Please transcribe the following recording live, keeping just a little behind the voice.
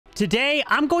Today,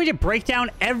 I'm going to break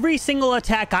down every single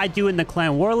attack I do in the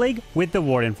Clan War League with the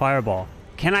Warden Fireball.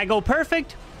 Can I go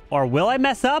perfect, or will I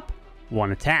mess up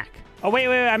one attack? Oh, wait,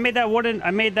 I made that Warden,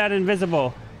 I made that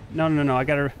invisible. No, I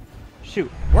gotta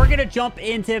shoot. We're gonna jump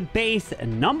into base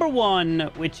number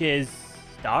 1, which is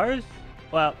Stars?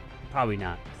 Well, probably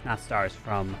not. It's not Stars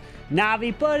from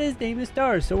Navi, but his name is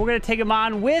Stars. So we're gonna take him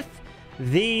on with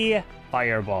the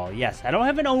Fireball. Yes, I don't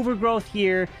have an overgrowth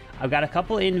here. I've got a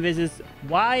couple invises.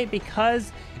 Why?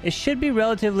 Because it should be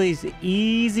relatively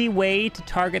easy way to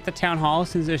target the town hall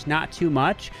since there's not too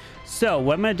much. So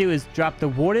what I'm going to do is drop the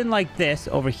Warden like this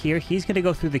over here. He's going to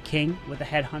go through the King with the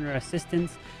Headhunter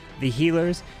assistance, the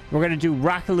healers. We're going to do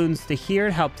Rockaloons to here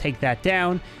to help take that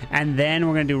down. And then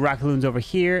we're going to do Rockaloons over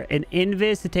here. An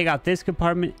invis to take out this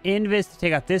compartment. Invis to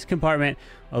take out this compartment.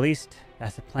 Well, at least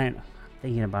that's the plan.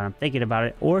 I'm thinking about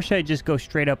it. Or should I just go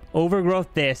straight up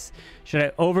overgrowth this? Should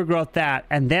I overgrowth that?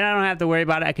 And then I don't have to worry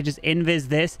about it. I could just invis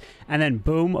this and then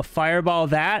boom, a fireball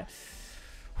that.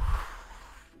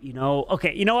 You know,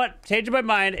 okay, you know what? Changing my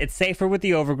mind. It's safer with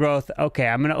the overgrowth. Okay,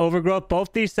 I'm going to overgrowth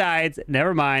both these sides.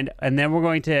 Never mind. And then we're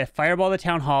going to fireball the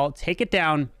town hall, take it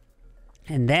down.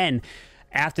 And then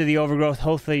after the overgrowth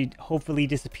hopefully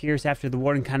disappears after the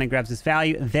Warden kind of grabs this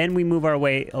value, then we move our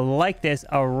way like this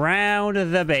around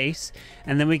the base,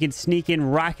 and then we can sneak in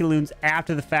Rockaloons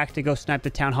after the fact to go snipe the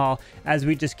town hall as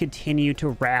we just continue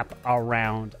to wrap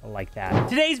around like that.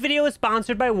 Today's video is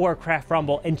sponsored by Warcraft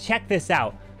Rumble, and check this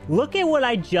out. Look at what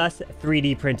I just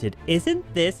 3D printed. Isn't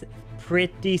this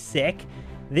pretty sick?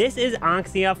 This is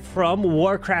Anxia from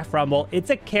Warcraft Rumble. It's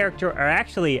a character, or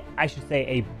actually, I should say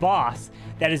a boss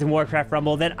that is in Warcraft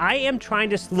Rumble that I am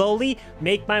trying to slowly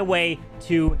make my way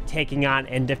to taking on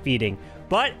and defeating.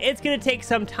 But it's going to take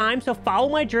some time, so follow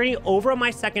my journey over on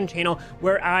my second channel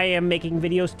where I am making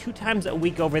videos 2 times a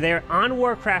week over there on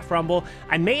Warcraft Rumble.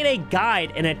 I made a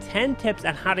guide and 10 tips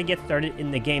on how to get started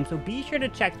in the game, so be sure to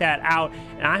check that out.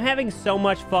 And I'm having so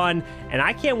much fun, and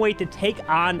I can't wait to take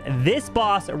on this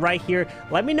boss right here.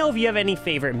 Let me know if you have any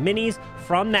favorite minis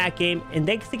from that game, and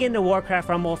thanks again to Warcraft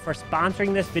Rumble for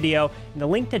sponsoring this video. And the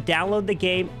link to download the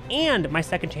game and my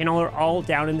second channel are all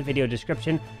down in the video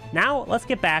description. Now, let's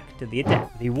get back to the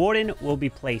attack. The Warden will be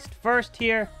placed first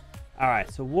here. All right,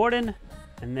 so Warden,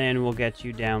 and then we'll get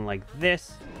you down like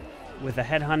this with the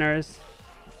Headhunters,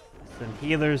 some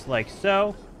healers like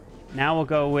so. Now we'll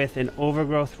go with an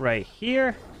overgrowth right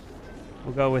here.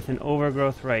 We'll go with an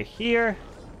overgrowth right here,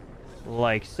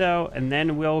 like so. And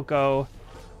then we'll go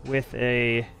with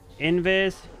a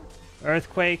invis,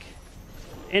 earthquake,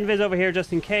 invis over here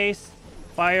just in case,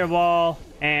 fireball,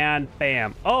 and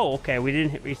bam. Oh, okay, we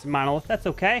didn't hit recent monolith. That's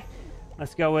okay.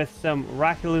 Let's go with some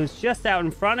Rockaloons just out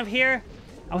in front of here.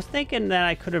 I was thinking that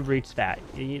I could have reached that.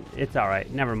 It's all right.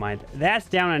 Never mind. That's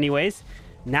down anyways.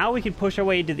 Now we can push our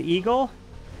way to the eagle,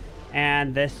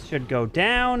 and this should go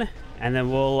down. And then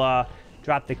we'll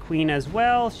drop the queen as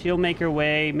well. She'll make her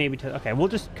way maybe to... Okay, we'll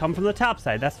just come from the top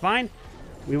side. That's fine.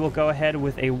 We will go ahead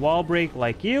with a wall break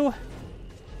like you.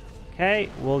 Okay,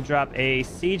 we'll drop a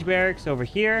siege barracks over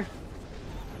here.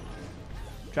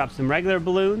 Drop some regular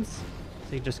balloons,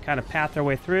 so you just kind of path our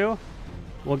way through.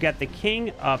 We'll get the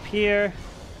king up here.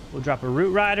 We'll drop a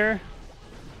root rider,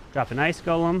 drop an ice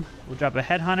golem. We'll drop a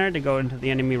headhunter to go into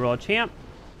the enemy royal champ.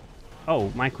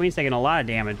 Oh, my queen's taking a lot of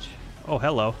damage. Oh,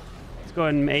 hello. Let's go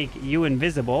ahead and make you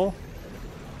invisible.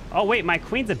 Oh, wait, my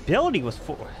queen's ability was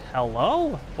for...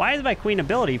 Hello? Why is my queen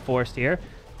ability forced here?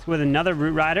 Let's go with another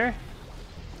root rider.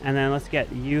 And then let's get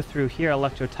you through here,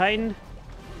 Electro Titan.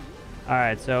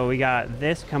 Alright, so we got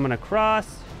this coming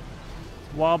across.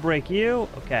 Wall break you.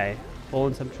 Okay, pull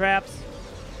in some traps.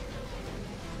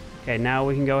 Okay, now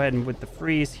we can go ahead and with the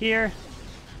freeze here.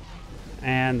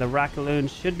 And the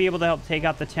Rockaloons should be able to help take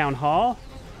out the town hall.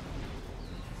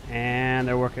 And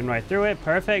they're working right through it.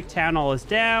 Perfect. Town hall is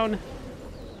down.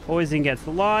 Poison gets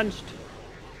launched.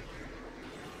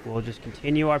 We'll just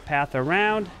continue our path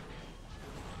around.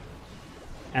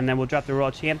 And then we'll drop the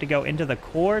royal champ to go into the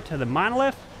core to the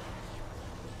monolith.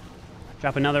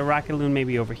 Drop another Rockaloon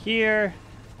maybe over here.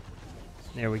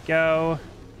 There we go.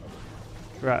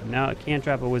 No, I can't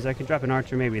drop a wizard. I can drop an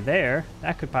archer maybe there.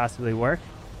 That could possibly work.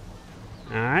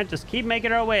 Alright, just keep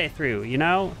making our way through, you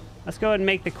know? Let's go ahead and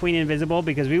make the queen invisible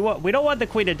because we don't want the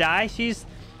queen to die. She's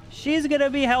going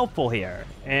to be helpful here.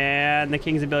 And the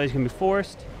king's ability is going to be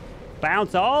forced.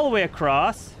 Bounce all the way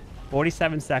across.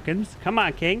 47 seconds. Come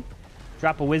on, king.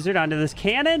 Drop a wizard onto this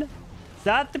cannon. It's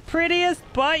not the prettiest,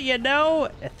 but you know,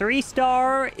 a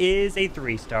 3-star is a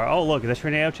 3-star. Oh, look, the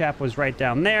tornado trap was right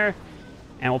down there.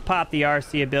 And we'll pop the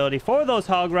RC ability for those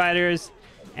hog riders.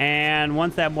 And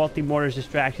once that multi-mortar is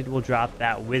distracted, we'll drop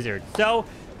that wizard. So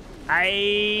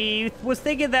I was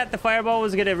thinking that the fireball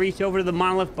was going to reach over to the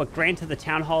monolith, but granted the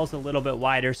town hall is a little bit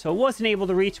wider, so it wasn't able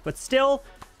to reach, but still,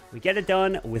 we get it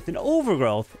done with an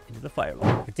overgrowth into the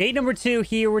fireball. For day number 2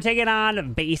 here, we're taking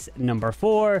on base number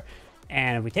 4.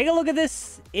 And if we take a look at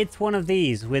this, it's one of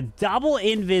these with double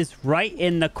invis right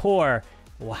in the core.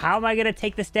 Well, how am I going to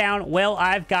take this down? Well,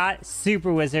 I've got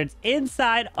super wizards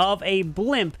inside of a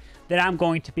blimp that I'm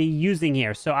going to be using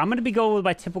here. So I'm going to be going with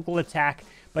my typical attack,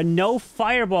 but no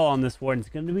fireball on this Warden. It's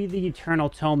going to be the Eternal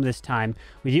Tome this time.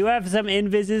 We do have some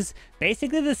invises,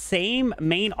 basically the same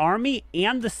main army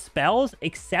and the spells,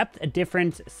 except a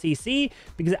different CC,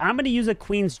 because I'm going to use a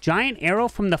Queen's Giant Arrow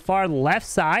from the far left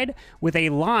side with a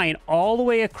line all the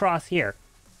way across here.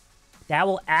 That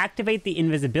will activate the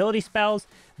invisibility spells.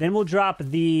 Then we'll drop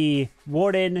the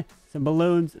Warden, some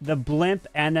balloons, the blimp,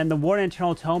 and then the Warden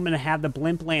Eternal Tome, and have the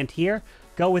blimp land here.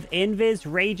 Go with invis,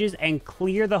 rages, and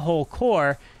clear the whole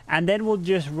core. And then we'll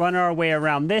just run our way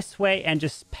around this way and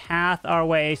just path our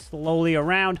way slowly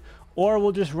around. Or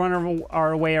we'll just run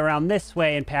our way around this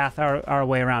way and path our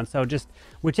way around. So just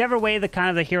whichever way the kind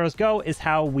of the heroes go is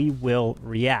how we will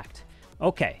react.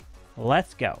 Okay,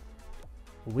 let's go.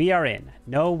 We are in.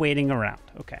 No waiting around.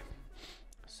 Okay.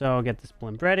 So get this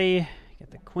blimp ready. Get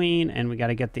the queen. And we got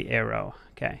to get the arrow.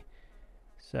 Okay.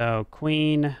 So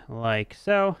queen like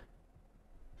so.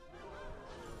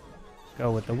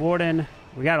 Go with the Warden.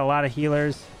 We got a lot of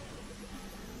healers.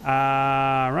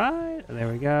 Right. There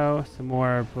we go. Some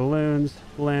more balloons.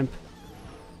 Blimp.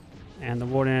 And the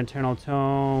Warden Eternal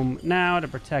Tome now to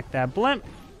protect that blimp.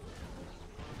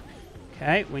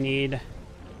 Okay. We need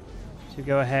to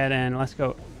go ahead and let's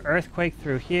go earthquake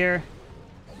through here.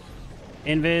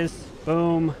 Invis,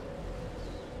 boom. Let's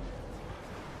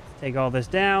take all this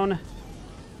down.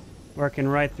 Working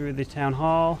right through the town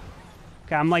hall.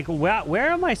 Okay, I'm like,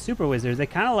 where are my super wizards? They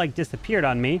kind of like disappeared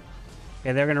on me.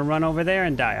 Okay, they're gonna run over there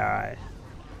and die. All right.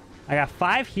 I got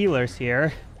 5 healers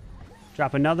here.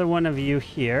 Drop another one of you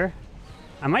here.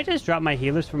 I might just drop my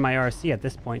healers from my RC at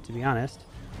this point, to be honest.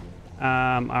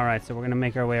 All right, so we're gonna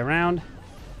make our way around.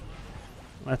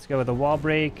 Let's go with the wall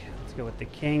break. Let's go with the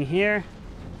king here.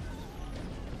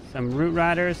 Some root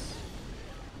riders.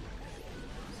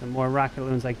 Some more rocket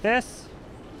loons like this.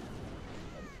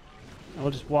 And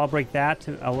we'll just wall break that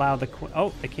to allow the...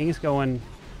 Oh, the king's going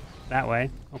that way.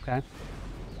 Okay.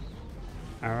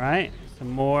 All right.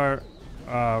 Some more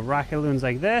rocket loons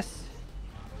like this.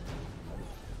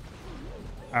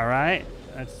 All right.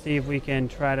 Let's see if we can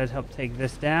try to help take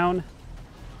this down.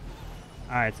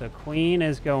 All right, so queen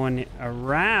is going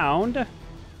around.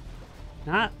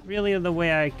 Not really the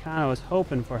way I kind of was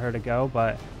hoping for her to go,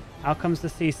 but out comes the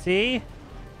CC.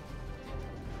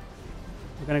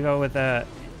 We're going to go with a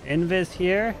invis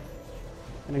here.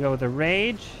 Going to go with a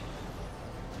rage.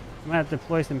 I'm going to have to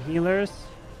deploy some healers.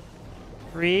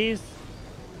 Freeze.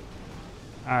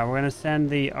 All right, we're going to send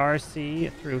the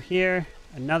RC through here.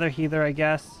 Another healer, I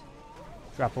guess.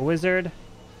 Drop a wizard.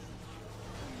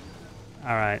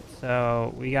 All right,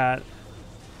 so we got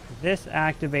this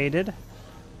activated.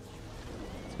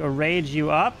 Let's go rage you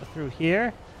up through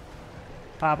here.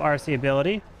 Pop RC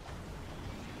ability.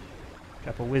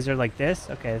 Drop a wizard like this.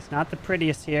 Okay, it's not the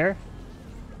prettiest here.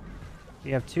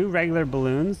 We have 2 regular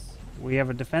balloons. We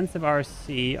have a defensive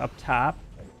RC up top.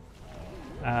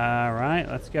 All right,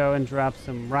 let's go and drop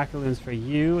some rocket balloons for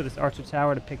you. This archer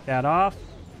tower to pick that off.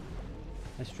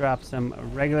 Let's drop some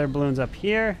regular balloons up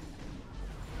here.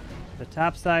 The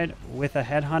top side with a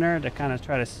headhunter to kind of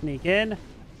try to sneak in.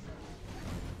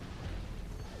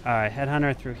 All right,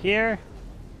 headhunter through here.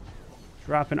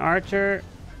 Drop an archer.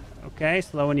 Okay,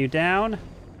 slowing you down.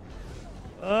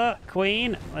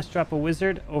 Queen. Let's drop a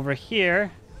wizard over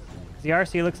here. The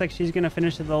RC looks like she's going to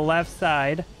finish to the left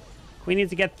side. Queen needs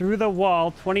to get through the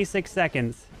wall. 26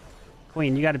 seconds.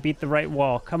 Queen, you got to beat the right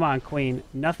wall. Come on, Queen.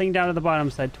 Nothing down to the bottom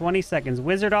side. 20 seconds.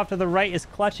 Wizard off to the right is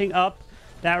clutching up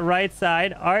that right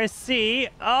side. RC.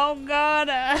 Oh, God.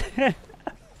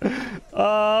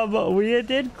 We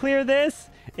did clear this.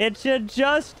 It should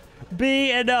just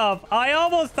be enough. I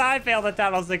almost failed the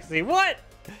Tunnel 60. What?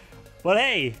 But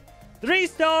hey,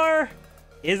 3-star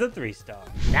is a 3-star.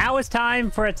 Now it's time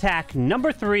for attack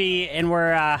number 3, and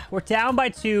we're down by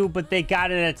 2, but they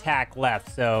got an attack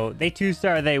left. So they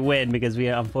 2-star, they win, because we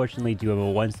unfortunately do have a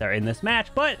 1-star in this match.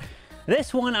 But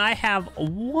this one, I have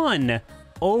 1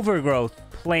 overgrowth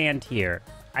planned here.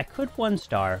 I could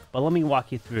 1-star, but let me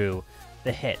walk you through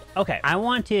the hit. Okay, I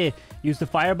want to use the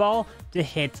fireball to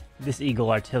hit this eagle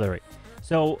artillery.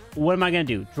 So what am I going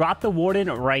to do? Drop the Warden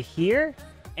right here,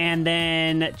 and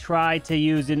then try to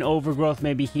use an overgrowth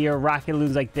maybe here, rocket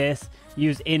loons like this,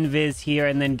 use invis here,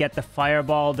 and then get the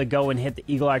fireball to go and hit the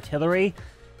eagle artillery.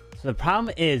 So the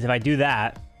problem is if I do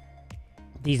that,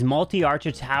 these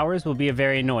multi-archer towers will be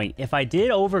very annoying. If I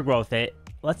did overgrowth it,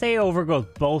 let's say I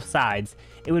overgrowth both sides,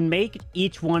 it would make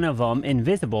each one of them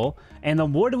invisible, and the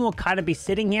Warden will kind of be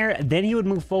sitting here, then he would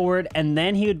move forward, and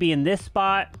then he would be in this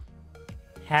spot,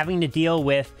 having to deal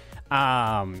with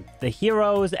the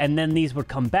heroes, and then these would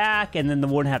come back, and then the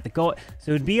Warden have to go.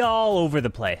 So it would be all over the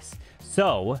place.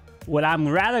 So what I'm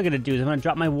rather going to do is I'm going to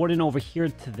drop my Warden over here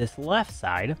to this left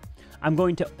side. I'm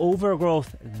going to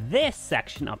overgrowth this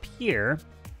section up here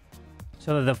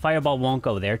so that the fireball won't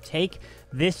go there. Take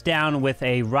this down with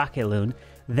a rocket loon.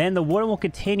 Then the Warden will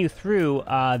continue through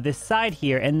this side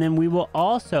here, and then we will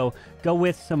also go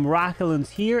with some rocket loons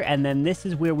here, and then this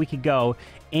is where we could go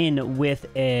in with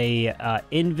a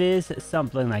invis,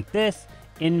 something like this,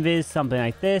 invis, something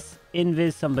like this,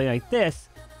 invis, something like this,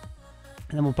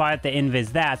 and then we'll probably have to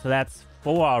invis that, so that's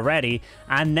 4 already,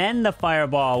 and then the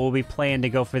fireball will be planned to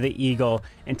go for the eagle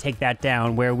and take that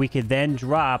down, where we could then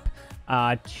drop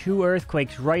 2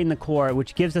 earthquakes right in the core,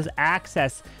 which gives us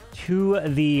access to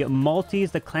the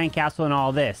multis, the clan castle, and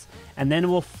all this. And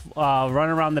then we'll run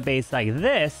around the base like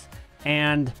this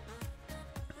and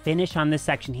finish on this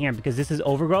section here, because this is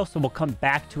overgrowth, so we'll come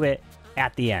back to it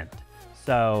at the end.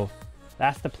 So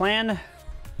that's the plan.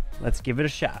 Let's give it a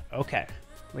shot. Okay,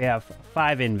 we have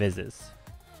 5 invises.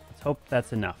 Let's hope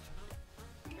that's enough.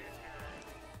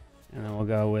 And then we'll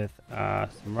go with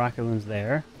some rocket loons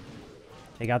there.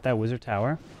 Take out that wizard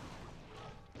tower.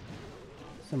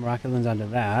 Some rocket loons onto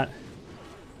that.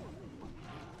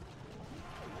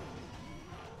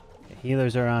 Okay,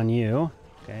 healers are on you.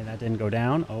 Okay, that didn't go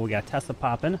down. Oh, we got Tesla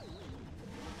popping.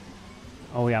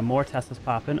 Oh, we got more Teslas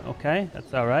popping. Okay,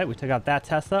 that's all right. We took out that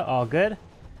Tesla. All good.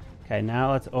 Okay,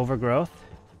 now let's overgrowth.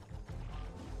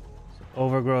 So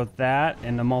overgrowth that,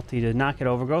 and the multi did not get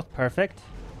overgrowth. Perfect.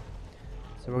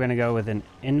 So we're going to go with an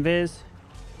invis.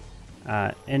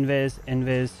 Invis,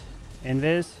 invis,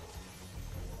 invis.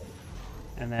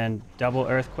 And then double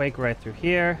earthquake right through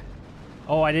here.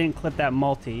 Oh, I didn't clip that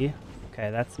multi. Okay,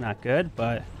 that's not good,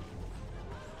 but...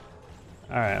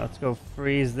 Alright, let's go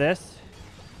freeze this.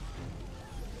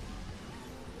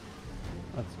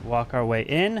 Let's walk our way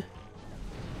in.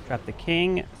 Drop the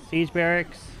king, siege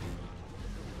barracks.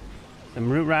 Some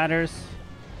root riders.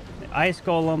 The ice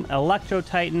golem, electro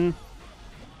titan.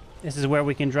 This is where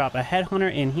we can drop a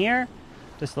headhunter in here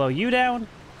to slow you down.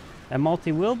 That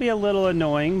multi will be a little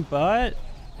annoying, but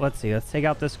let's see. Let's take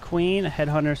out this queen.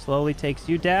 Headhunter slowly takes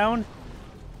you down.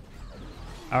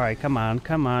 All right, come on,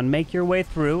 come on. Make your way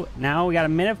through. Now we got a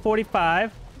minute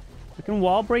 45. We can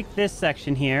wall break this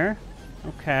section here.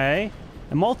 Okay.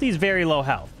 The multi is very low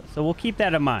health, so we'll keep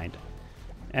that in mind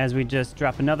as we just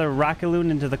drop another rocket loon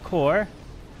into the core.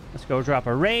 Let's go drop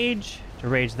a rage to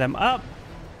rage them up.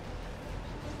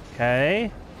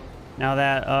 Okay, now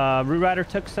that Root Rider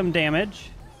took some damage,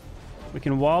 we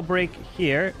can wall break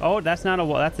here. Oh, that's not a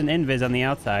wall, that's an invis on the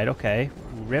outside. Okay,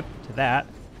 rip to that.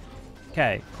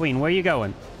 Okay, queen, where are you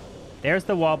going? There's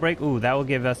the wall break. Ooh, that will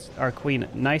give us, our queen,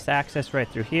 nice access right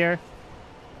through here.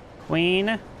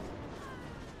 Queen.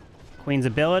 Queen's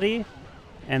ability.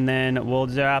 And then we'll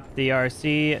drop the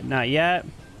RC. Not yet.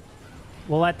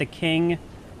 We'll let the king,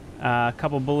 a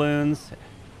couple balloons.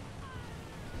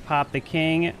 Pop the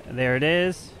king. There it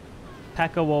is.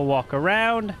 P.E.K.K.A. will walk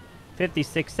around.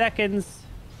 56 seconds.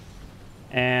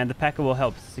 And the P.E.K.K.A. will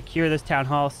help secure this town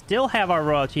hall. Still have our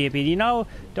royal champion. You know,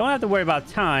 don't have to worry about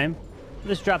time. We'll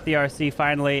just drop the RC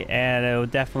finally, and it will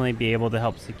definitely be able to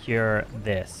help secure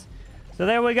this. So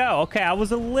there we go. Okay, I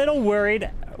was a little worried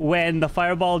when the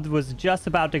fireball was just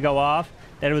about to go off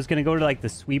that it was going to go to like the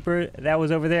sweeper that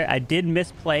was over there. I did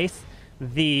misplace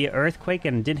the earthquake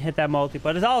and didn't hit that multi,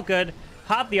 but it's all good.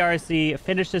 Pop the RC,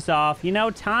 finish this off. You know,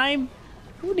 time,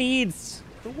 who needs...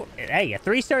 Hey, a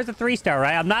 3-star is a 3-star,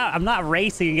 right? I'm not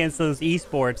racing against those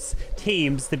esports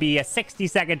teams to be a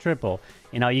 60-second triple.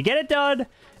 You know, you get it done,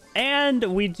 and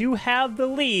we do have the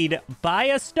lead by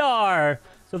a star.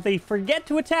 So if they forget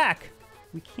to attack,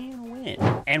 we can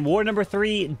win. And war number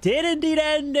 3 did indeed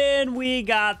end, and we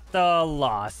got the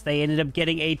loss. They ended up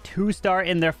getting a 2-star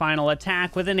in their final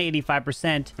attack with an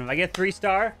 85%. If I get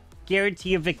 3-star,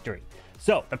 guarantee a victory.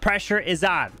 So the pressure is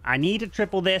on. I need to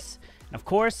triple this. And of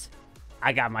course,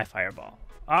 I got my fireball.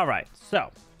 All right,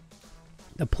 so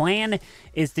the plan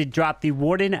is to drop the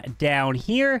Warden down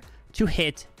here to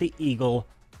hit the Eagle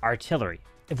artillery.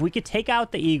 If we could take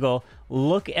out the Eagle,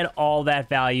 look at all that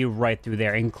value right through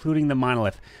there, including the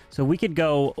monolith. So we could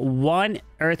go 1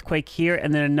 earthquake here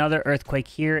and then another earthquake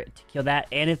here to kill that.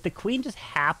 And if the queen just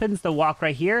happens to walk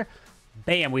right here,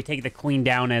 bam, we take the queen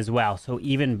down as well. So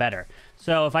even better.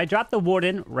 So if I drop the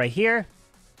Warden right here,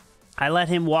 I let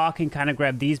him walk and kind of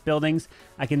grab these buildings.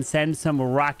 I can send some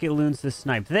rocket loons to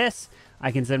snipe this.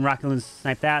 I can send rocket loons to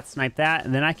snipe that,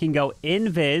 and then I can go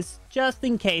invis just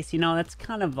in case. You know, that's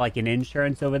kind of like an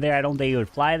insurance over there. I don't think it would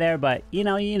fly there, but you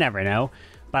know, you never know.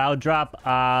 But I'll drop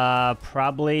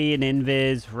probably an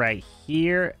invis right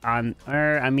here on,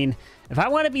 I mean, if I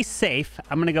want to be safe,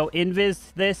 I'm going to go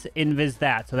invis this, invis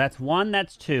that. So that's 1,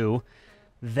 that's 2.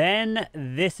 Then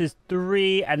this is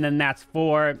 3, and then that's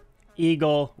 4.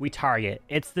 Eagle, we target.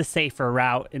 It's the safer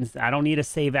route, and I don't need to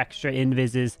save extra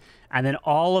invises. And then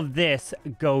all of this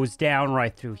goes down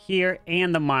right through here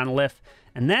and the monolith.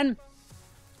 And then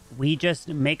we just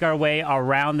make our way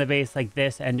around the base like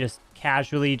this and just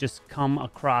casually just come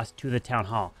across to the town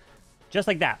hall. Just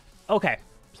like that. Okay,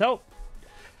 so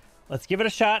let's give it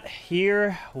a shot.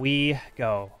 Here we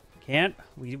go.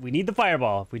 We need the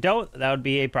fireball. If we don't, that would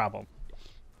be a problem.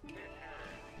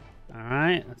 All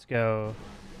right, let's go.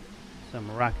 Some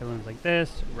rocket loons like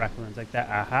this, rocket loons like that.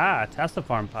 Aha, Tesla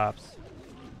farm pops.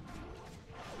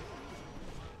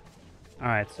 All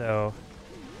right, so.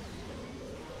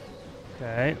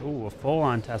 Okay, ooh, a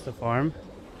full-on Tesla farm.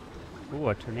 Ooh,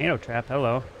 a tornado trap,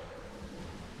 hello.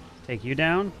 Take you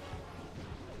down.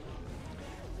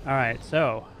 All right,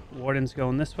 so Warden's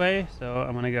going this way, so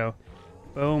I'm gonna go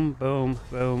boom, boom,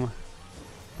 boom,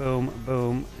 boom,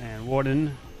 boom, and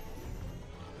Warden.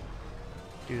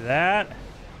 Do that.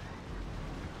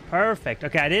 Perfect.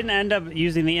 Okay, I didn't end up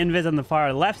using the invis on the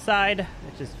far left side,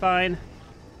 which is fine.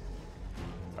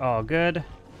 All good.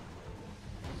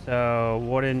 So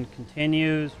Warden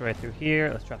continues right through here.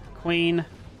 Let's drop the queen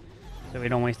so we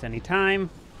don't waste any time.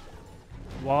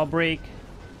 Wall break.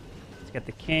 Let's get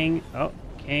the king. Oh,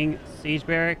 king, siege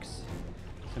barracks.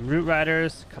 Some root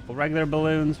riders, a couple regular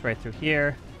balloons right through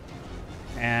here.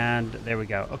 And there we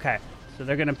go. Okay, so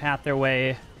they're going to path their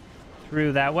way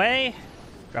through that way.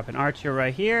 Drop an archer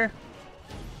right here.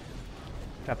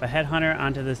 Drop a headhunter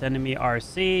onto this enemy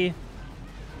RC.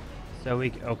 So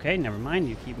we, okay, never mind.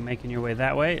 You keep making your way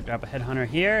that way. Drop a headhunter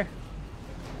here.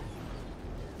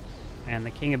 And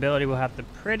the king ability will have to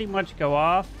pretty much go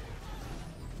off.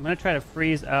 I'm going to try to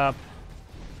freeze up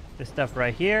this stuff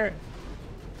right here.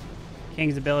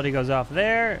 King's ability goes off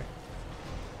there.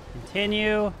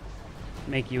 Continue.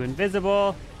 Make you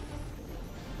invisible.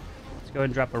 Go ahead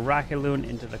and drop a rocket loon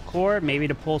into the core, maybe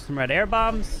to pull some red air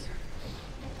bombs.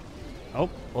 Oh,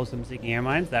 pull some seeking air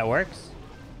mines. That works.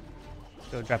 Let's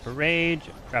go drop a rage,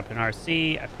 drop an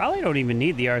RC. I probably don't even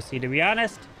need the RC, to be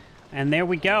honest. And there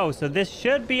we go. So this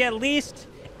should be at least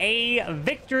a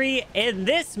victory in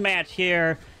this match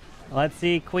here. Let's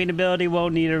see. Queen ability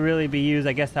won't need to really be used.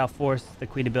 I guess I'll force the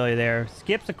queen ability there.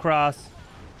 Skips across.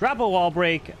 Drop a wall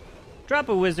break. Drop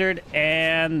a wizard,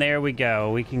 and there we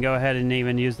go. We can go ahead and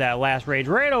even use that last rage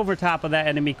right over top of that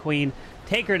enemy queen.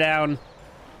 Take her down,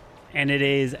 and it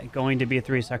is going to be a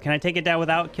 3-star. Can I take it down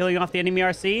without killing off the enemy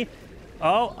RC?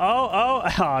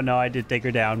 Oh, no, I did take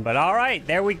her down. But all right,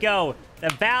 there we go. The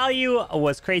value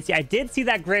was crazy. I did see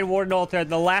that Grand Warden altar at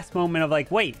the last moment of like,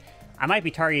 wait, I might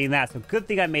be targeting that, so good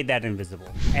thing I made that invisible.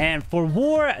 And for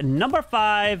war number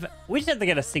 5, we just have to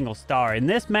get a single star in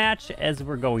this match as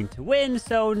we're going to win,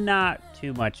 so not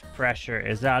too much pressure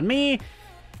is on me.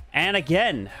 And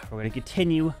again, we're going to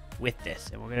continue with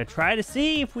this, and we're going to try to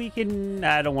see if we can,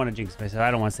 I don't want to jinx myself, I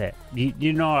don't want to say it.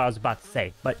 You know what I was about to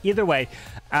say, but either way,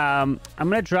 I'm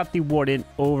going to drop the Warden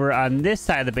over on this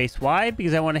side of the base. Why?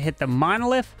 Because I want to hit the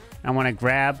monolith, and I want to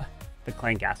grab the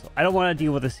clan castle. I don't want to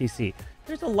deal with the CC.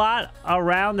 There's a lot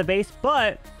around the base,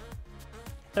 but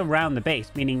it's around the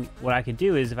base, meaning what I could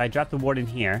do is if I drop the Warden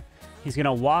here, he's going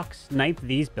to walk snipe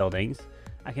these buildings.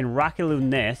 I can rocket loon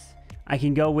this. I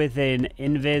can go with an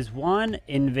invis 1,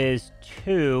 invis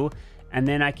 2, and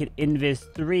then I can invis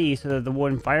 3 so that the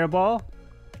Warden fireball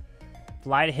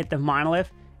fly to hit the monolith,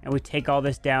 and we take all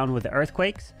this down with the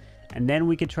earthquakes. And then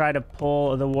we could try to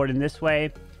pull the Warden this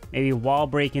way. Maybe wall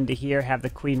break into here, have the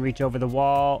queen reach over the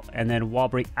wall, and then wall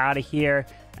break out of here.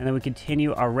 And then we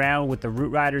continue around with the root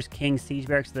riders, king, siege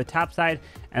barracks to the top side.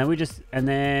 And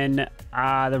then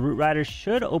the root riders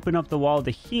should open up the wall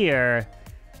to here,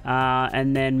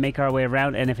 and then make our way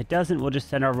around. And if it doesn't, we'll just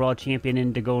send our royal champion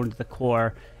in to go into the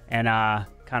core and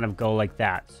kind of go like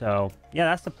that. So yeah,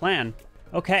 that's the plan.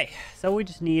 Okay, so we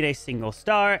just need a single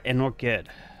star and we're good.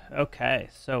 Okay,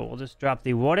 so we'll just drop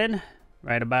the Warden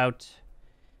right about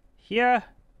here.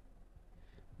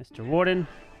 Mr. Warden.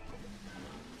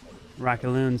 Rocket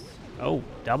loons. Oh,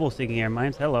 double seeking air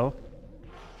mines. Hello.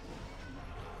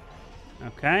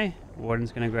 Okay,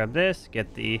 Warden's gonna grab this,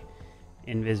 get the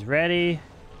invis ready.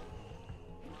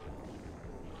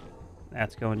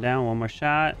 That's going down. One more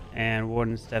shot, and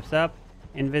Warden steps up.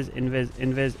 Invis.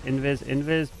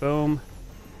 Boom.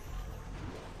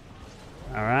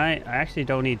 All right. I actually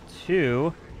don't need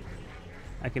two.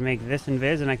 I can make this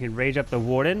invis, and I can rage up the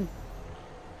Warden.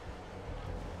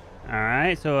 All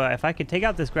right. So if I could take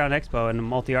out this ground expo and the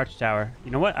multi-arch tower,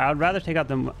 you know what? I would rather take out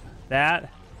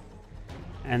that,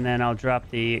 and then I'll drop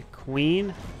the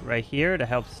queen right here to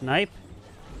help snipe.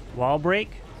 Wall break,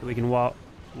 so we can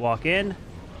walk in.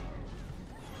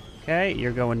 Okay,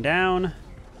 you're going down.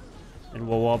 And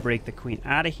we'll wall break the queen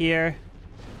out of here.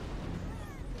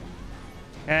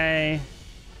 Okay.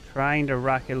 Trying to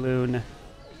rocket loon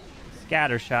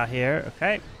scatter shot here.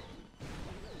 Okay.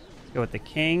 Let's go with the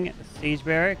king, siege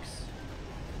barracks.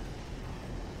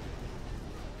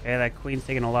 Okay, that queen's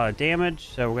taking a lot of damage,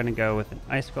 so we're gonna go with an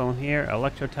ice golem here,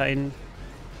 electro titan.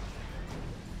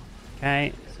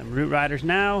 Okay, some root riders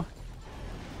now.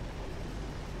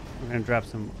 We're gonna drop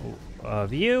some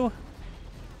view.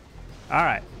 All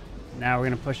right. Now we're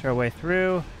going to push our way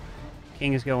through.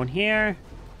 King is going here.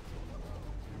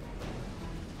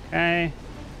 Okay.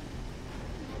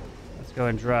 Let's go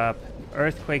and drop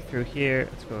earthquake through here.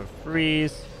 Let's go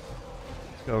freeze.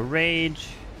 Let's go rage.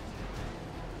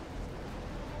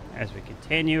 As we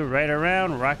continue right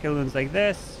around, rocket loons like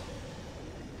this.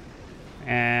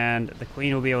 And the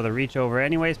queen will be able to reach over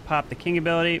anyways. Pop the king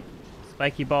ability.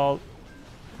 Spiky ball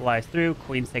flies through.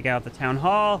 Queen's taking out the town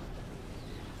hall.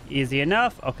 Easy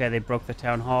enough. Okay, they broke the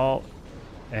town hall,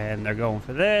 and they're going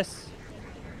for this.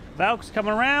 Valk's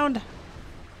coming around.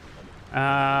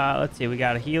 Let's see. We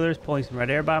got a healers pulling some red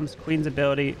air bombs. Queen's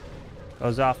ability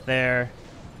goes off there.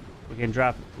 We can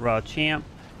drop Royal Champ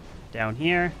down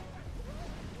here,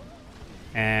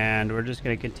 and we're just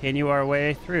going to continue our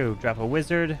way through. Drop a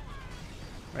wizard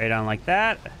right on like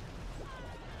that.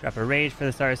 Drop a rage for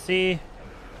this RC.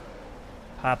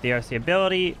 Pop the RC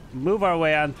ability, move our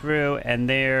way on through, and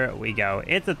there we go.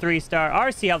 It's a 3-star.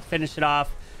 RC helped finish it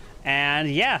off. And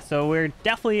yeah, so we're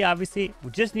definitely, obviously, we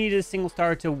just needed a single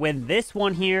star to win this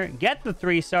one here, get the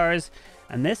 3 stars,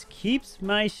 and this keeps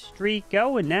my streak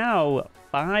going now.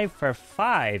 5 for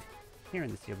 5 here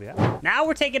in the CWL. Now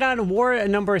we're taking on war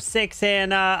number 6,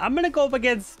 and I'm going to go up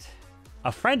against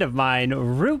a friend of mine,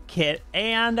 Rootkit,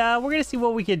 and we're going to see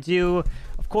what we could do,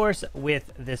 of course,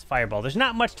 with this fireball. There's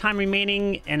not much time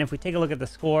remaining, and if we take a look at the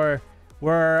score,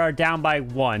 we're down by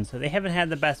 1. So they haven't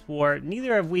had the best war,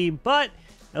 neither have we, but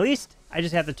at least I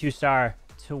just have the 2-star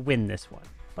to win this one.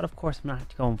 But of course, I'm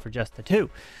not going for just the 2.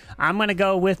 I'm going to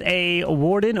go with a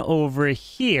Warden over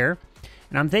here,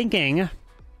 and I'm thinking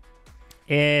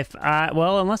if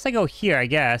well, unless I go here, I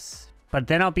guess, but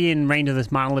then I'll be in range of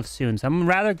this monolith soon. So I'm gonna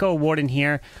rather go Warden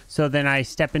here, so then I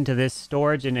step into this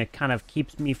storage and it kind of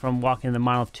keeps me from walking the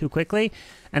monolith too quickly.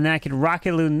 And then I can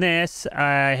rocket loon this.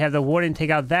 I have the Warden take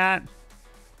out that.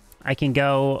 I can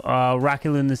go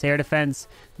rocket loon this air defense.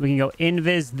 We can go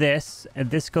invis this, and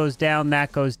this goes down,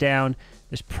 that goes down.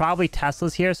 There's probably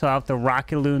Teslas here, so I'll have to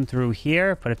rocket loon through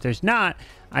here. But if there's not,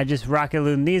 I just rocket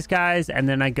loon these guys, and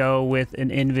then I go with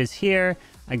an invis here.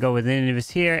 I go with an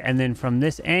invis here, and then from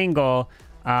this angle,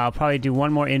 I'll probably do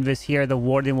one more invis here. The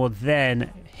Warden will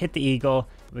then hit the eagle.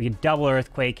 We can double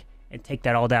earthquake and take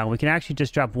that all down. We can actually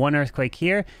just drop one earthquake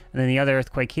here, and then the other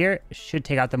earthquake here should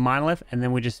take out the monolith, and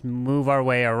then we just move our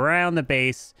way around the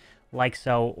base like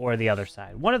so, or the other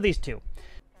side. One of these two.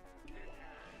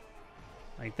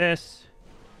 Like this.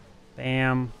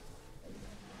 Bam.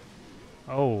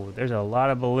 Oh, there's a lot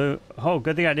of balloon. Oh,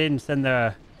 good thing I didn't send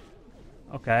the...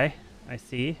 Okay, I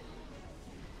see.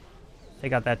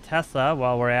 Take out that Tesla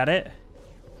while we're at it.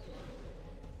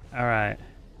 Alright.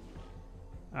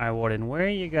 Alright, Warden, where are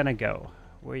you gonna go?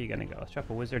 Where are you gonna go? Let's drop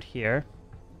a wizard here.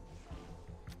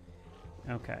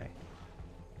 Okay.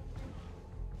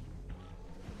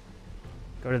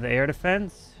 Go to the air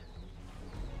defense.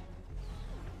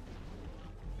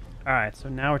 Alright, so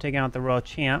now we're taking out the Royal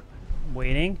Champ.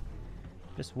 Waiting.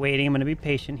 Just waiting. I'm going to be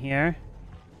patient here.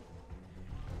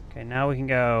 Okay, now we can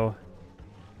go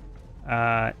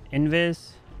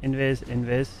invis.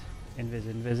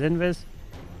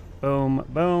 Boom,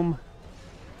 boom.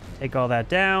 Take all that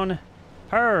down.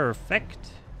 Perfect.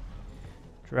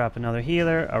 Drop another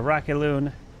healer, a rocket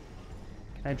loon.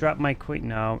 Can I drop my queen?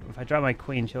 No, if I drop my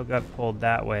queen, she'll get pulled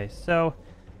that way. So,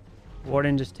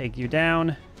 Warden, just take you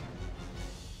down.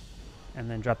 And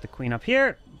then drop the queen up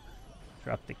here.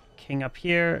 Drop the king up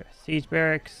here. Siege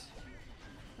barracks.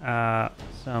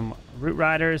 Some root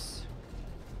riders.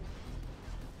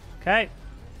 Okay.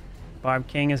 Barb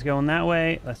King is going that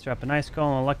way. Let's drop an ice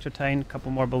golem, an electro titan, a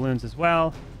couple more balloons as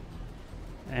well.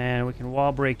 And we can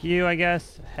wall break you, I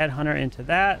guess. Headhunter into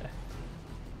that.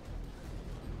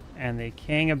 And the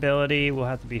king ability will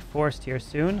have to be forced here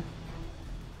soon.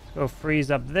 Go freeze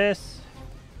up this.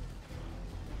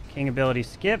 King ability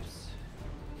skips.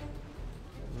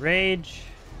 Rage.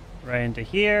 Right into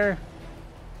here.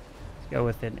 Let's go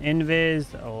with an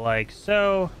invis like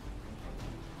so.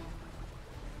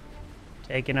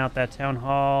 Taking out that town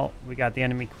hall. We got the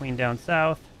enemy queen down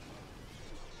south.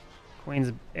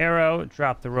 Queen's arrow.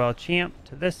 Drop the royal champ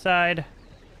to this side.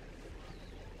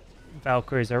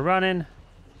 Valkyries are running.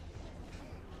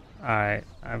 Alright,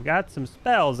 I've got some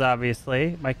spells,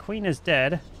 obviously. My queen is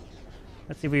dead.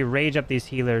 Let's see if we rage up these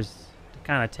healers to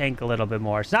kind of tank a little bit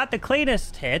more. It's not the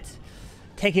cleanest hit.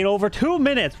 Taking over 2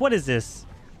 minutes. What is this?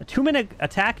 A 2-minute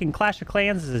attack in Clash of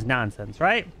Clans? This is nonsense,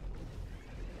 right?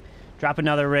 Drop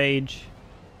another rage.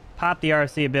 Pop the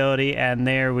RC ability, and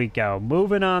there we go.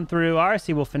 Moving on through.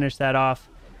 RC will finish that off.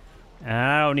 And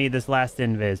I don't need this last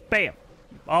invis. Bam!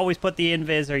 Always put the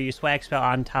invis or you swag spell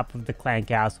on top of the clan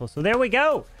castle. So there we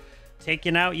go.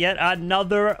 Taking out yet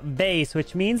another base,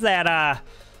 which means that I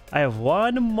have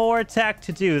one more attack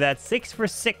to do. That's 6 for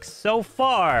 6 so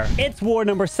far. It's war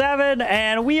number 7,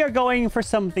 and we are going for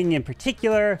something in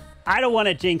particular. I don't want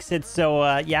to jinx it,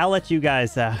 so yeah, I'll let you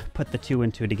guys put the 2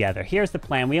 and 2 together. Here's the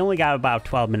plan. We only got about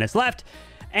 12 minutes left,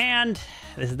 and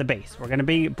this is the base. We're going to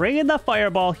be bringing the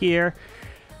fireball here.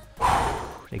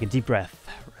 Take a deep breath.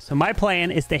 So my plan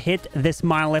is to hit this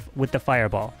monolith with the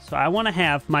fireball. So I want to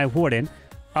have my Warden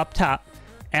up top,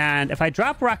 and if I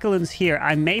drop rocket balloons here,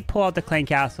 I may pull out the clan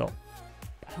castle.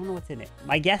 I don't know what's in it.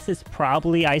 My guess is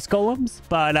probably ice golems,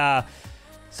 but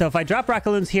so if I drop rocket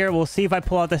balloons here, we'll see if I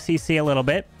pull out the CC a little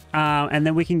bit. And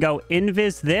then we can go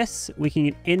invis this. We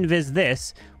can invis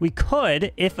this. We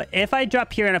could, if I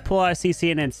drop here and I pull out a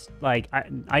CC and it's like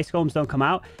ice golems don't come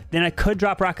out, then I could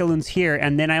drop rocket balloons here,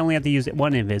 and then I only have to use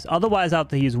one invis. Otherwise, I'll have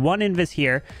to use one invis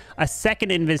here, a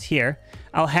second invis here.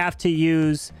 I'll have to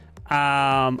use...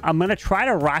 I'm going to try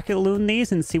to rocket balloon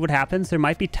these and see what happens. There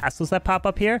might be Teslas that pop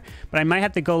up here, but I might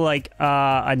have to go like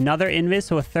another invis,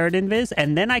 so a third invis,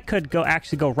 and then I could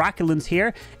actually go rocket balloons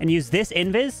here and use this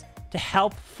invis to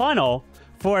help funnel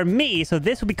for me. So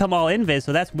this will become all invis,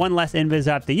 so that's one less invis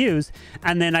I have to use.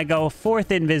 And then I go fourth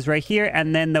invis right here,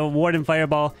 and then the Warden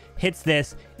Fireball hits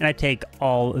this, and I take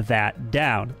all that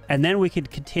down. And then we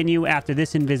could continue after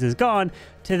this invis is gone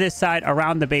to this side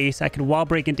around the base. I could wall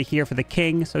break into here for the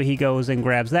king, so he goes and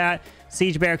grabs that.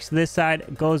 Siege barracks to this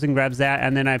side, goes and grabs that,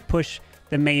 and then I push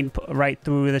the main right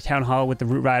through the town hall with the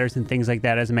root riders and things like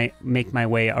that as I make my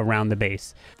way around the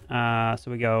base. So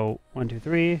we go 1, 2,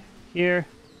 3 here.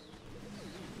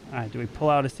 All right, do we pull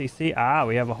out a CC? Ah,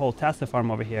 we have a whole Tesla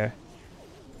farm over here.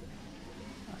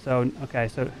 So, okay,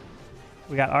 so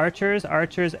we got archers,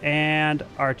 and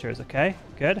archers. Okay,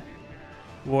 good.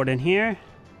 Warden here.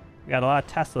 We got a lot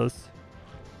of Teslas.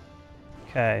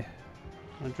 Okay,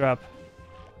 I'm gonna drop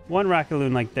one rocket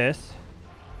balloon like this.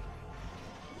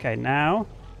 Okay, now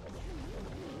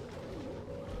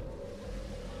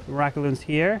rocket balloons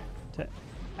here to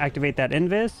activate that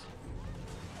invis.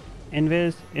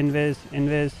 Invis, invis,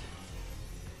 invis.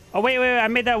 Oh, wait, I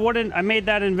made that Warden. I made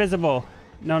that invisible.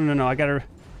 No. I gotta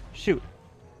shoot.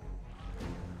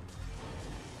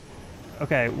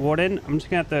 Okay, Warden. I'm just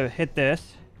gonna have to hit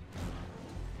this.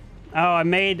 Oh, I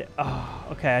made... Oh,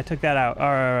 okay, I took that out. All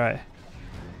right.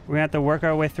 We're gonna have to work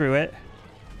our way through it.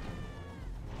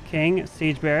 King,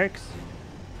 siege barracks.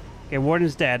 Okay,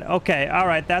 Warden's dead. Okay, all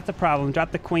right, that's a problem.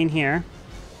 Drop the queen here.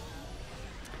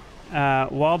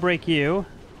 Wall break you.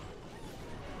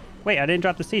 Wait, I didn't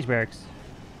drop the siege barracks.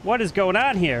 What is going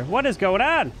on here? What is going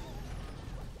on?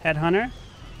 Headhunter.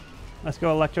 Let's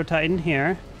go Electro Titan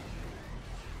here.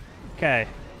 Okay.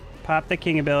 Pop the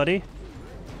king ability.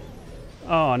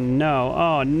 Oh no.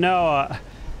 Oh no.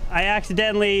 I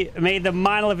accidentally made the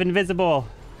monolith invisible.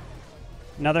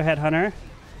 Another headhunter.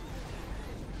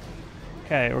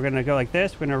 Okay, we're gonna go like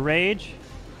this. We're gonna rage.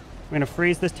 We're gonna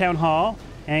freeze this town hall.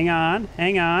 Hang on.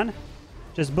 Hang on.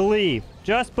 Just believe.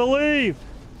 Just believe.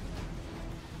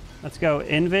 Let's go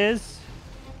invis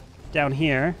down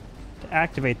here to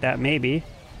activate that, maybe.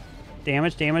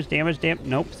 Damage.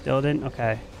 Nope, still didn't.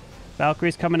 Okay.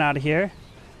 Valkyrie's coming out of here.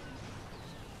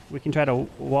 We can try to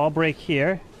wall break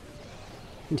here.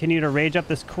 Continue to rage up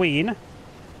this queen.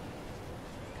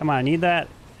 Come on, I need that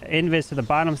invis to the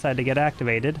bottom side to get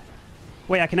activated.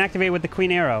 Wait, I can activate with the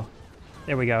queen arrow.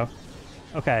 There we go.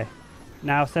 Okay.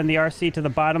 Now send the RC to the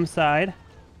bottom side.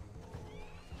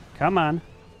 Come on.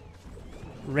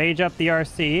 Rage up the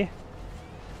RC.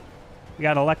 We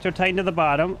got Electro Titan to the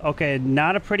bottom. Okay,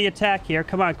 not a pretty attack here.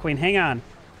 Come on, queen, hang on.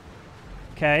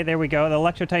 Okay, there we go. The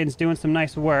Electro Titan's doing some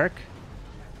nice work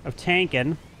of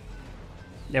tanking.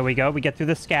 There we go. We get through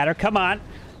the scatter. Come on.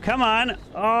 Come on.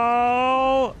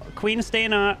 Oh, queen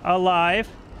staying alive.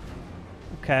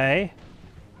 Okay.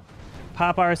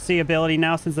 Pop RC ability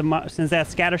now since that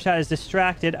scatter shot is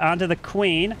distracted. Onto the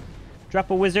queen. Drop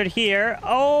a wizard here.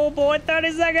 Oh, boy,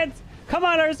 30 seconds. Come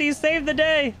on, RC, save the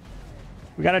day.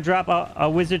 We got to drop a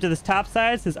wizard to this top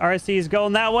side since RC is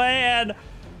going that way. And,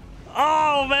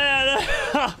 oh, man.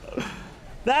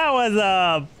 That was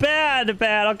a bad.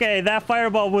 Okay, that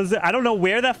fireball was... I don't know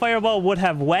where that fireball would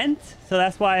have went. So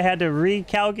that's why I had to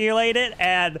recalculate it.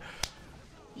 And...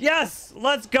 yes,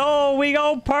 let's go. We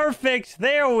go perfect.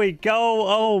 There we go.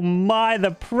 Oh my,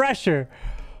 the pressure.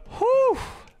 Whew.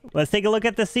 Let's take a look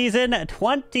at the season.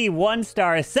 21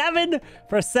 stars. 7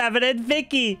 for 7 and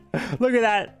Vicky. Look at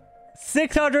that.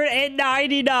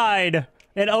 699.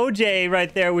 And OJ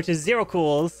right there, which is 0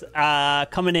 cools,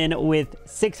 coming in with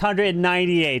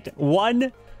 698.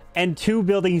 1 and 2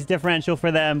 buildings differential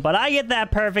for them, but I get that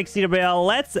perfect CWL.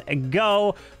 Let's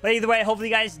go. But either way, hopefully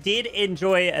you guys did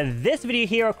enjoy this video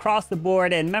here across the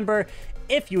board. And remember,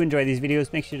 if you enjoy these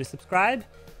videos, make sure to subscribe,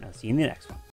 and I'll see you in the next one.